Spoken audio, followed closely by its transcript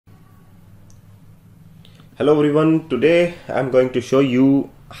Hello everyone, today I'm going to show you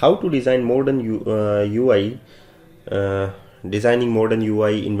how to design modern UI, designing modern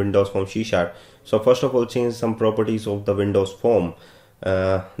UI in Windows Form C#. So first of all, change some properties of the Windows Form,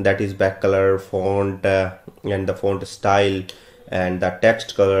 that is back color, font, and the font style, and the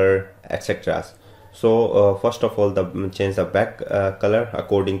text color, etc. So first of all, change the back color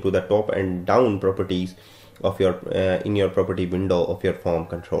according to the top and down properties of your in your property window of your form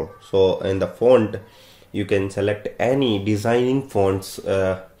control. So in the font, you can select any designing fonts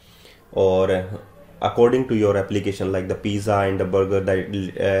or according to your application, like the pizza and the burger, that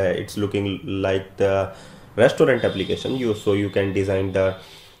it's looking like the restaurant application. You can design the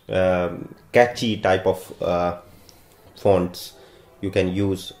catchy type of fonts you can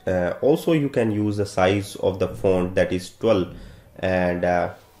use. Also you can use the size of the font, that is 12,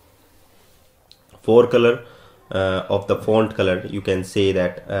 and for color of the font color, you can say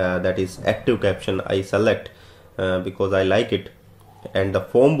that that is active caption. I select because I like it, and the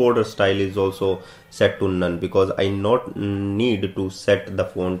font border style is also set to none because I not need to set the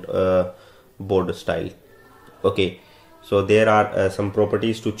font border style. Okay, so there are some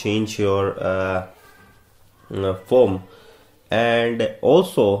properties to change your form, and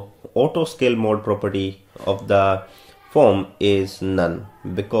also auto scale mode property of the form is none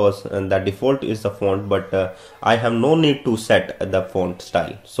because the default is the font, but I have no need to set the font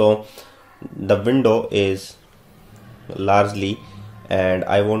style. So the window is largely, and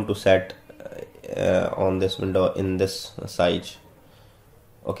I want to set on this window in this size.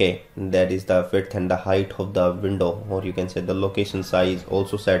 Okay, that is the width and the height of the window, or you can say the location size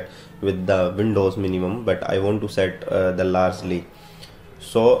also set with the Windows minimum, but I want to set the largely.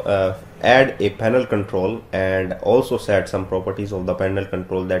 So add a panel control and also set some properties of the panel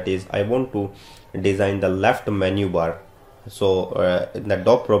control, that is I want to design the left menu bar. So in the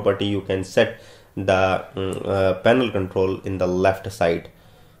dock property, you can set the panel control in the left side,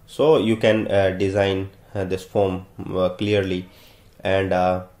 so you can design this form clearly. And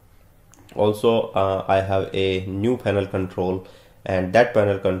also I have a new panel control, and that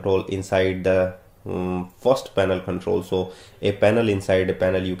panel control inside the first panel control, so a panel inside a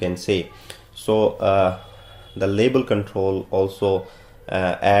panel, you can say. So the label control also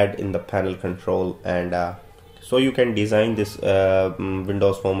add in the panel control, and so you can design this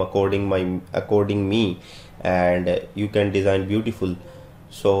Windows form according me, and you can design beautiful.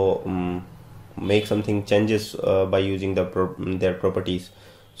 So make something changes by using their properties.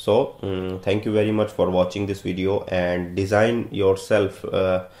 So thank you very much for watching this video, and design yourself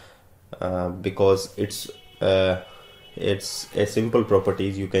because it's a simple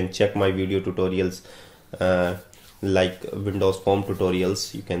properties. You can check my video tutorials like Windows Form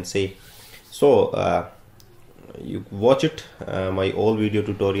tutorials, you can say. So you watch it, my all video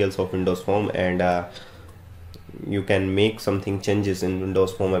tutorials of Windows Form, and you can make something changes in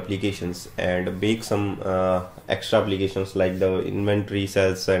Windows Form applications and make some extra applications like the inventory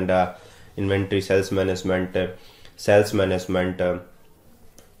cells and inventory sales management,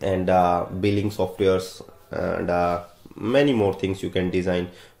 and billing softwares, and many more things you can design.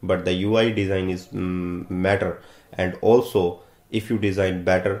 But the UI design is matter, and also if you design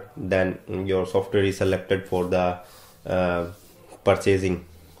better, then your software is selected for the purchasing.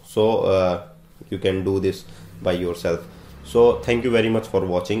 So you can do this by yourself. So thank you very much for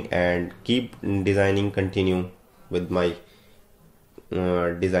watching, and keep designing, continue with my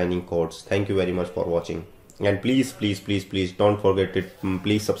designing codes. Thank you very much for watching, and please don't forget it.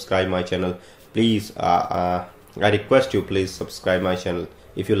 Please subscribe my channel. Please I request you, please subscribe my channel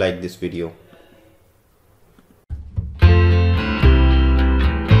if you like this video.